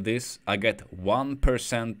point into this, I get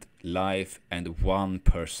 1% life and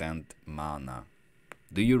 1% mana.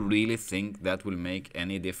 Do you really think that will make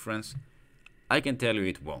any difference? I can tell you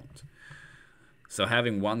it won't. So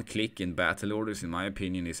having one click in battle orders, in my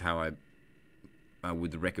opinion, is how I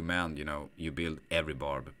would recommend, you know, you build every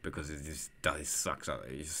barb, because it sucks.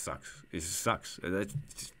 It just sucks. It just sucks. It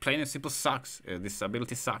just plain and simple sucks. This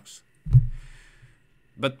ability sucks.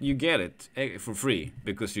 But you get it for free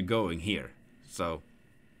because you're going here. So,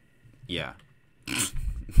 yeah.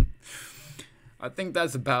 I think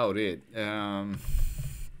that's about it.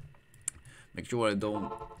 Make sure I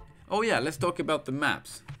don't... Oh yeah, let's talk about the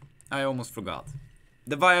maps. I almost forgot.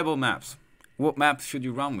 The viable maps. What maps should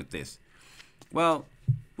you run with this? Well,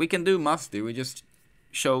 we can do Musty. We just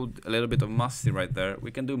showed a little bit of Musty right there.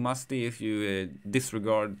 We can do Musty if you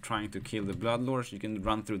disregard trying to kill the Bloodlords. You can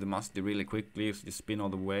run through the Musty really quickly, just spin all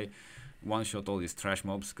the way, one-shot all these trash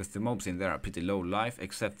mobs, because the mobs in there are pretty low life,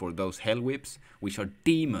 except for those Hell Whips, which are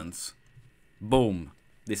demons. Boom.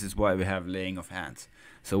 This is why we have laying of hands.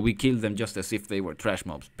 So we kill them just as if they were trash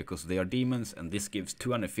mobs, because they are demons, and this gives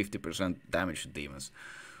 250% damage to demons.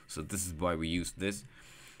 So this is why we use this.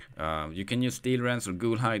 You can use Steel Rends or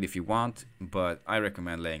Ghoul Hide if you want, but I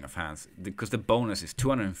recommend laying of hands, because the bonus is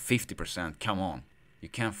 250%. Come on, you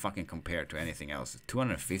can't fucking compare to anything else.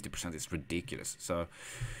 250% is ridiculous. So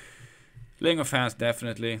laying of hands,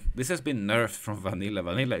 definitely. This has been nerfed from vanilla.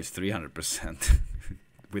 Vanilla is 300%.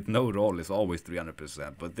 With no roll is always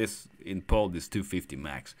 300%, but this in pod is 250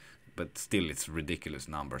 max. But still, it's a ridiculous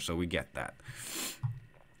number, so we get that.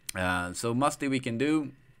 So musty we can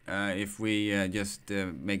do if we just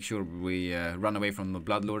make sure we run away from the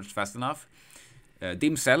Bloodlords fast enough.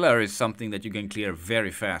 Dim Cellar is something that you can clear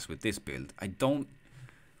very fast with this build.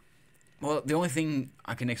 Well, the only thing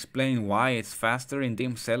I can explain why it's faster in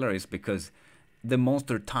Dim Cellar is because the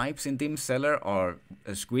monster types in Dim Cellar are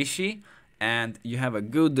squishy, and you have a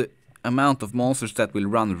good amount of monsters that will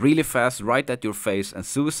run really fast right at your face and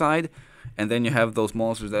suicide, and then you have those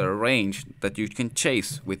monsters that are ranged that you can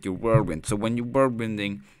chase with your Whirlwind. So when you're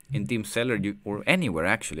Whirlwinding in Dim Cellar, or anywhere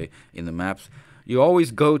actually in the maps, you always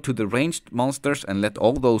go to the ranged monsters and let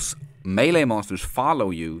all those melee monsters follow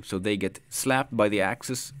you, so they get slapped by the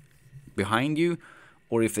axes behind you,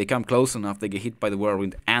 or if they come close enough, they get hit by the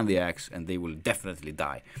Whirlwind and the axe, and they will definitely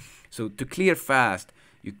die. So to clear fast,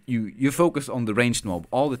 you focus on the ranged mob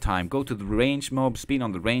all the time. Go to the ranged mob, spin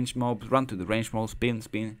on the ranged mob, run to the ranged mob,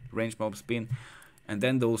 spin, ranged mob, spin, and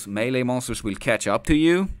then those melee monsters will catch up to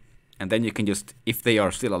you, and then you can just, if they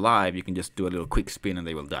are still alive, you can just do a little quick spin and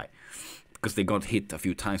they will die, because they got hit a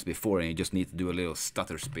few times before, and you just need to do a little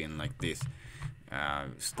stutter spin like this.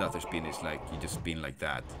 Stutter spin is like you just spin like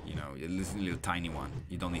that, you know, a little tiny one.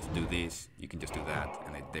 You don't need to do this, you can just do that,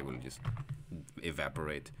 and they will just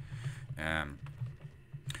evaporate.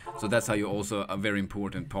 So that's how you also, a very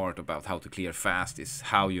important part about how to clear fast is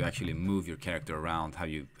how you actually move your character around, how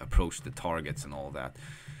you approach the targets and all that.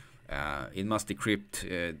 In Must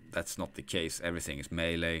Decrypt, that's not the case. Everything is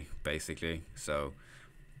melee basically, so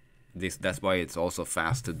that's why it's also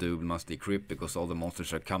fast to do Must Decrypt, because all the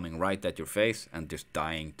monsters are coming right at your face and just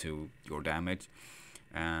dying to your damage.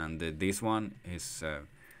 And this one is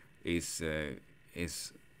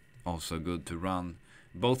also good to run.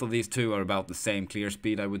 Both of these two are about the same clear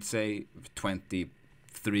speed, I would say,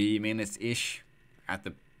 23 minutes ish at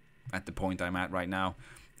the point I'm at right now.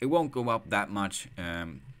 It won't go up that much.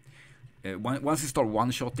 Once you start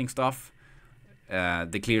one-shotting stuff,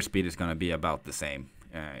 the clear speed is gonna be about the same.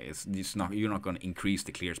 You're not going to increase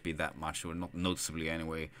the clear speed that much, or not noticeably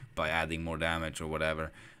anyway, by adding more damage or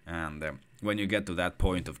whatever. And when you get to that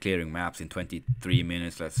point of clearing maps in 23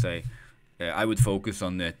 minutes, let's say, I would focus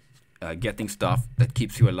on getting stuff that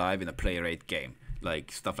keeps you alive in a player 8 game,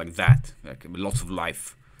 like stuff like that, like lots of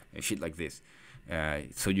life, shit like this,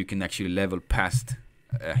 so you can actually level past,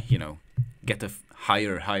 you know, get a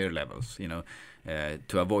higher levels, you know.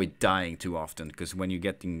 To avoid dying too often, because when you're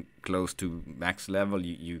getting close to max level,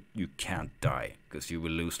 you can't die, because you will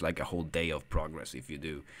lose like a whole day of progress if you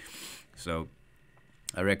do. So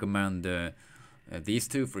I recommend these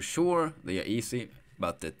two for sure. They are easy,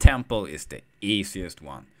 but the temple is the easiest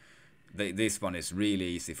one. This one is really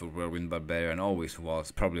easy for Whirlwind Barbarian, always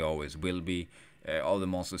was, probably always will be. All the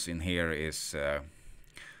monsters in here is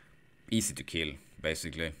easy to kill,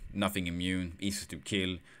 basically. Nothing immune, easy to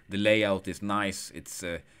kill. The layout is nice. It's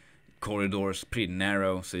corridors pretty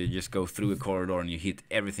narrow, so you just go through a corridor and you hit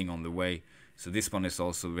everything on the way. So this one is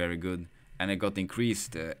also very good, and it got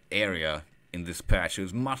increased area in this patch. It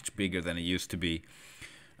was much bigger than it used to be.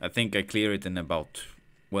 I think I clear it in about,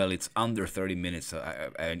 well, it's under 30 minutes.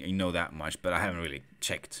 I know that much, but I haven't really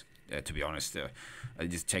checked, to be honest. I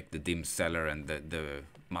just checked the Dim Cellar and the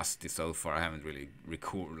Musty so far. I haven't really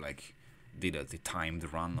did the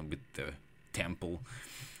timed run with the temple.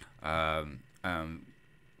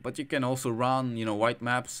 But you can also run, you know, white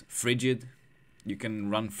maps, frigid. You can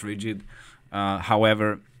run frigid.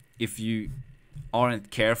 However, if you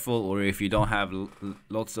aren't careful, or if you don't have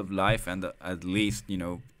lots of life and at least, you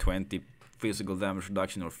know, 20 physical damage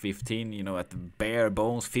reduction, or 15, you know, at the bare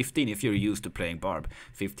bones, 15 if you're used to playing Barb,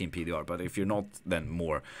 15 PDR, but if you're not, then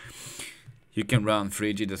more. You can run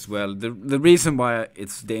frigid as well. The reason why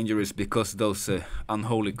it's dangerous because those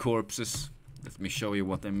unholy corpses. Let me show you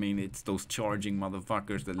what I mean. It's those charging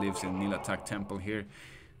motherfuckers that lives in Nilatak Temple here.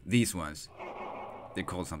 These ones. They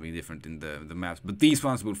call something different in the maps. But these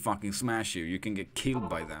ones will fucking smash you. You can get killed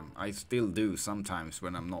by them. I still do sometimes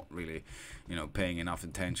when I'm not really, you know, paying enough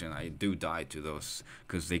attention. I do die to those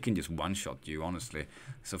because they can just one-shot you, honestly.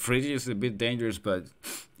 So frigid is a bit dangerous, but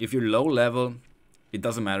if you're low level, it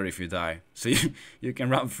doesn't matter if you die. So you can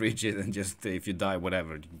run frigid and just if you die,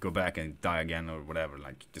 whatever, go back and die again or whatever.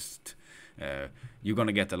 Like just you're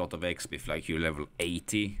gonna get a lot of XP if like you're level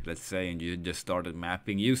 80, let's say, and you just started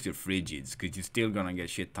mapping. Use your frigids, because you're still gonna get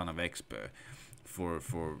shit ton of XP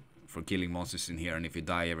for killing monsters in here. And if you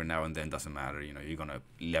die every now and then, doesn't matter. You know, you're gonna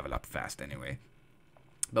level up fast anyway.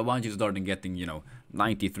 But once you start getting, you know,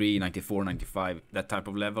 93, 94, 95, that type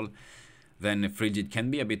of level, then frigid can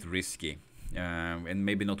be a bit risky, and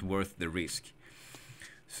maybe not worth the risk.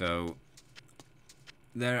 So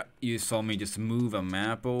there you saw me just move a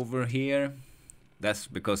map over here. That's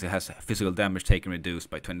because it has physical damage taken reduced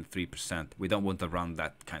by 23%. We don't want to run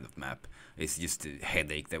that kind of map. It's just a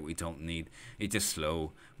headache that we don't need. It's just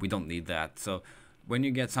slow. We don't need that. So when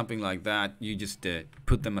you get something like that, you just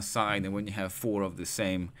put them aside, and when you have 4 of the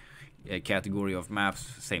same category of maps,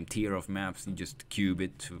 same tier of maps, you just cube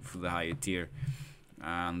it for the higher tier.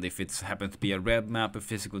 And if it happens to be a red map with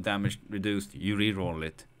physical damage reduced, you reroll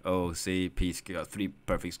it. OC, P skill, 3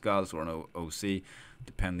 perfect skulls, or an OC,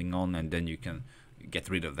 depending on, and then you can get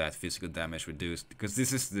rid of that physical damage reduced, because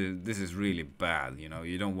this is really bad. You know,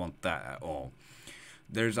 you don't want that at all.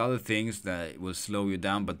 There's other things that will slow you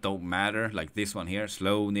down but don't matter, like this one here,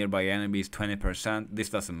 slow nearby enemies 20%. This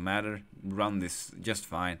doesn't matter, run this just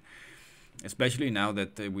fine, especially now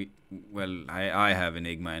that I have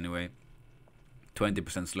Enigma anyway.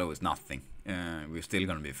 20% slow is nothing. We're still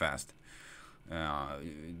gonna be fast.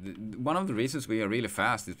 One of the reasons we are really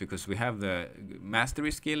fast is because we have the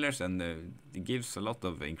mastery skillers, and it gives a lot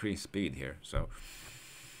of increased speed here. So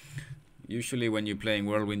usually when you're playing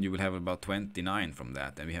Whirlwind, you will have about 29 from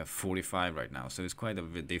that, and we have 45 right now. So it's quite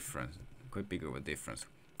a difference, quite big of a difference.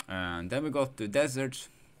 And then we got the deserts.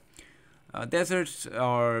 Deserts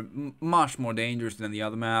are much more dangerous than the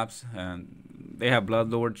other maps, and they have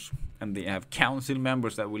bloodlords, and they have council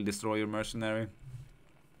members that will destroy your mercenary.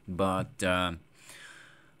 But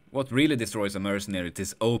what really destroys a mercenary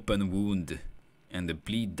is open wound and the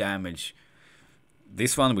bleed damage.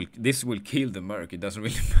 This will kill the merc. It doesn't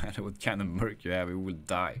really matter what kind of merc you have, it will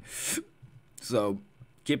die. So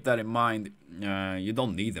keep that in mind. You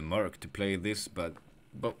don't need the merc to play this, but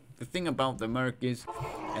the thing about the merc is,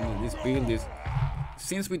 and this build is,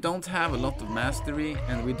 since we don't have a lot of mastery,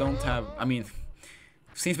 and we don't have,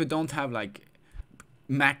 since we don't have like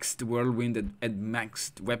maxed whirlwind and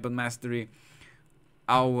maxed weapon mastery,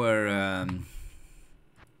 our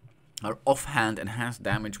offhand enhanced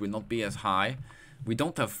damage will not be as high. We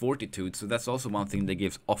don't have fortitude, so that's also one thing that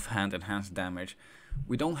gives offhand enhanced damage.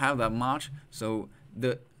 We don't have that much, so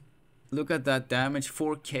look at that damage,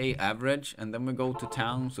 4k average, and then we go to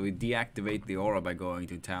town, so we deactivate the aura by going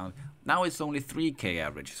to town. Now it's only 3k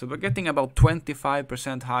average, so we're getting about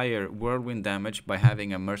 25% higher whirlwind damage by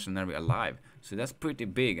having a mercenary alive. So that's pretty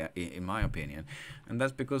big in my opinion, and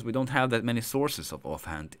that's because we don't have that many sources of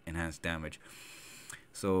offhand enhanced damage.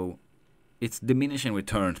 So it's diminishing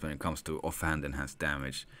returns when it comes to offhand enhanced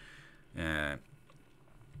damage.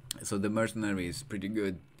 So the mercenary is pretty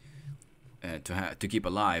good to keep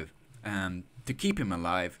alive. And to keep him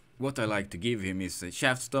alive, what I like to give him is a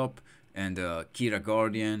shaft stop and a Kira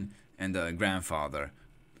Guardian and a grandfather.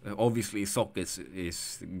 Obviously sockets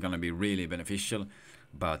is gonna be really beneficial,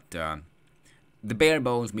 but the bare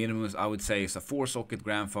bones minimums I would say is a 4-socket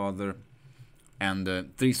grandfather, and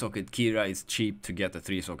 3-socket Kira is cheap to get a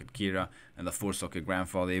 3-socket Kira, and a 4-socket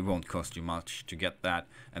grandfather, it won't cost you much to get that.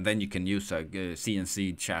 And then you can use a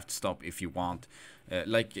CNC shaft stop if you want.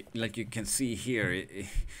 Like you can see here,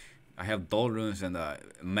 I have dull runes and a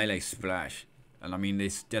melee splash, and I mean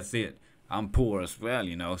that's it. I'm poor as well,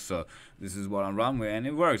 you know, so this is what I'm running with, and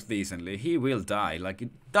it works decently. He will die. Like, it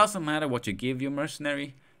doesn't matter what you give your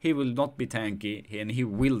mercenary, he will not be tanky, and he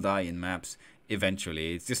will die in maps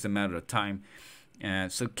eventually. It's just a matter of time.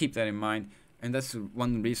 So keep that in mind. And that's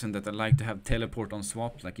one reason that I like to have teleport on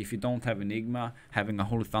swap. Like, if you don't have Enigma, having a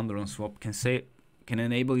Holy Thunder on swap can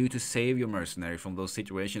enable you to save your mercenary from those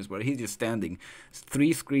situations where he's just standing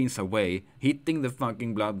 3 screens away, hitting the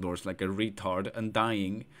fucking bloodlords like a retard and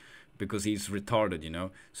dying because he's retarded, you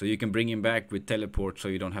know. So you can bring him back with teleport, so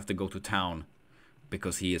you don't have to go to town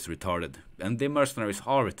because he is retarded. And the mercenaries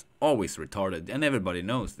are always retarded, and everybody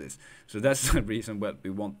knows this. So that's the reason why we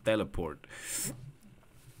want teleport.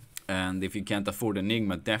 And if you can't afford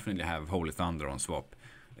Enigma, definitely have Holy Thunder on swap.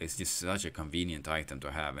 It's just such a convenient item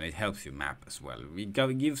to have, and it helps you map as well.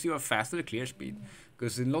 It gives you a faster clear speed,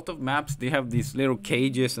 because in a lot of maps they have these little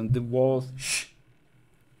cages and the walls,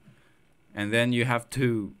 and then you have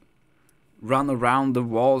to run around the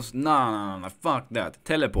walls. No, fuck that.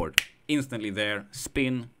 Teleport, instantly there,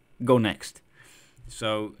 spin, go next.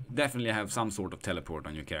 So definitely have some sort of teleport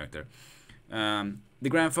on your character. The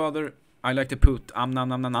grandfather, I like to put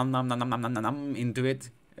into it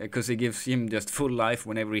because it gives him just full life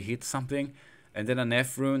whenever he hits something, and then an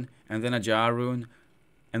F rune, and then a Ja rune,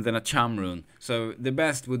 and then a Cham rune. So the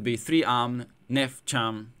best would be 3 Nef,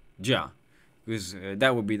 Cham, Ja, because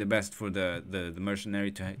that would be the best for the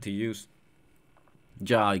mercenary to use.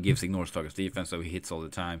 Ja gives ignores target's defense, so he hits all the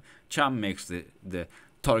time. Cham makes the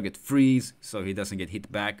target freeze, so he doesn't get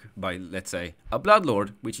hit back by, let's say, a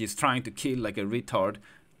Bloodlord, which is trying to kill like a retard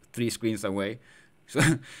 3 screens away.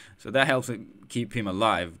 So that helps keep him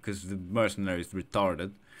alive, because the mercenary is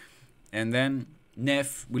retarded. And then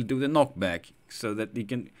Nef will do the knockback, so that he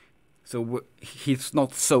can, so he's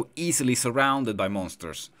not so easily surrounded by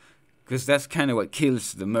monsters. Because that's kind of what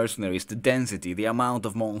kills the mercenary, is the density, the amount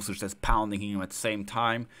of monsters that's pounding him at the same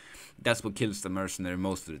time. That's what kills the mercenary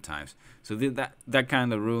most of the times. So that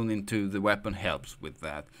kind of rune into the weapon helps with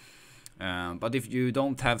that. But if you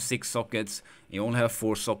don't have 6 sockets, you only have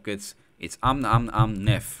 4 sockets, it's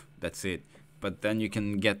Nef, that's it. But then you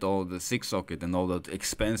can get all the 6 socket and all the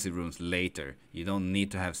expensive runes later. You don't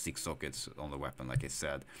need to have 6 sockets on the weapon, like I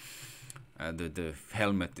said. The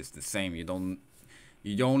helmet is the same.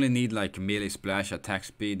 You only need like melee splash, attack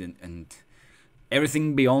speed, and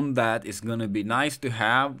everything beyond that is gonna be nice to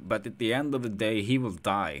have, but at the end of the day he will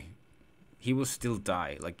die. He will still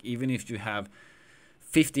die. Like, even if you have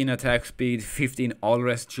 15 attack speed, 15 all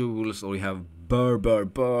rest jewels, or you have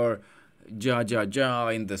burr, ja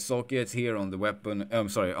in the sockets here on the weapon,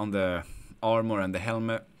 on the armor and the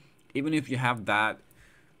helmet. Even if you have that,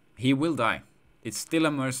 he will die. It's still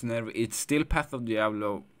a mercenary, it's still Path of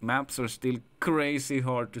Diablo, maps are still crazy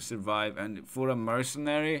hard to survive, and for a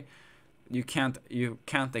mercenary, you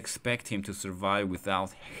can't expect him to survive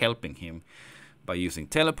without helping him by using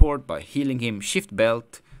teleport, by healing him, shift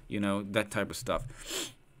belt, you know, that type of stuff.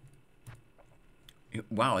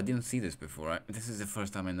 Wow, I didn't see this before. This is the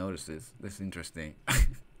first time I noticed this. This is interesting.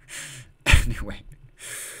 Anyway,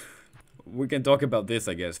 we can talk about this,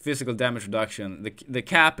 I guess. Physical damage reduction. The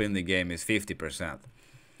cap in the game is 50%.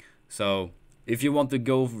 So if you want to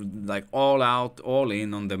go like all out, all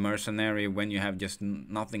in on the mercenary when you have just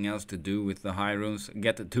nothing else to do with the high runes,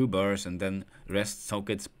 get the 2 bursts and then rest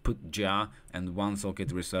sockets, put Ja, and 1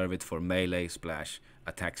 socket reserve it for melee, splash,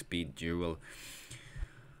 attack speed, duel.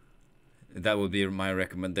 That would be my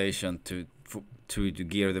recommendation to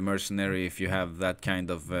gear the mercenary if you have that kind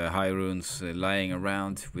of high runes lying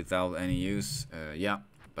around without any use. Yeah,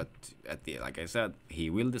 but like I said, he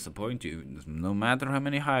will disappoint you. No matter how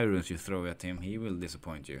many high runes you throw at him, he will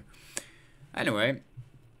disappoint you. Anyway,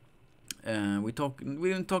 we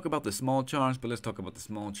didn't talk about the small charms, but let's talk about the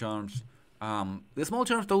small charms. The small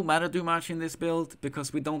charms don't matter too much in this build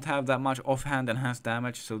because we don't have that much offhand enhanced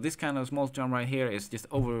damage. So this kind of small charm right here is just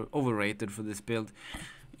overrated for this build.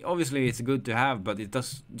 Obviously it's good to have, but it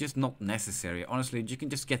does just not necessary. Honestly, you can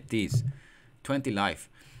just get these 20 life.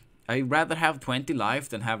 I'd rather have 20 life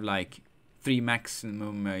than have like 3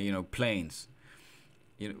 maximum planes.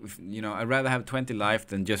 I'd rather have 20 life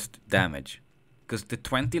than just damage, because the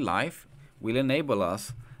 20 life will enable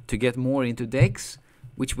us to get more into decks,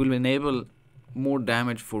 which will enable more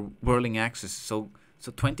damage for whirling axes. So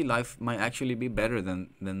 20 life might actually be better than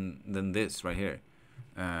this right here.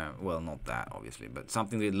 Well, not that obviously, but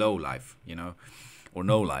something with low life, or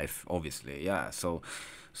no life, obviously. Yeah. So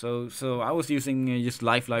I was using just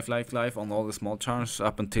life on all the small charms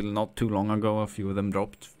up until not too long ago. A few of them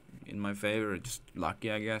dropped in my favor. Just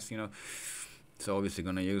lucky, I guess. So obviously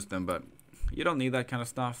gonna use them, but you don't need that kind of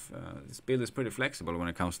stuff. This build is pretty flexible when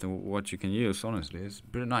it comes to what you can use, honestly. It's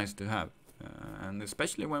pretty nice to have. And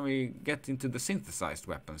especially when we get into the synthesized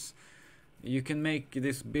weapons. You can make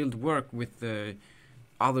this build work with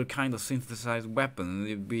other kind of synthesized weapon.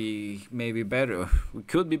 It'd be maybe better. It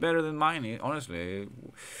could be better than mine, honestly.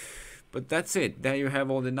 But that's it. There you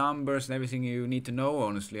have all the numbers and everything you need to know,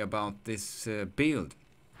 honestly, about this build.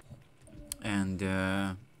 And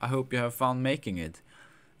I hope you have fun making it.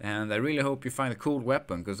 And I really hope you find a cool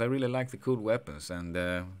weapon, because I really like the cool weapons. And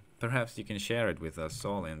perhaps you can share it with us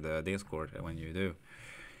all in the Discord when you do.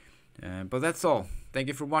 But that's all. Thank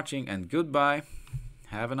you for watching, and goodbye.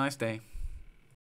 Have a nice day.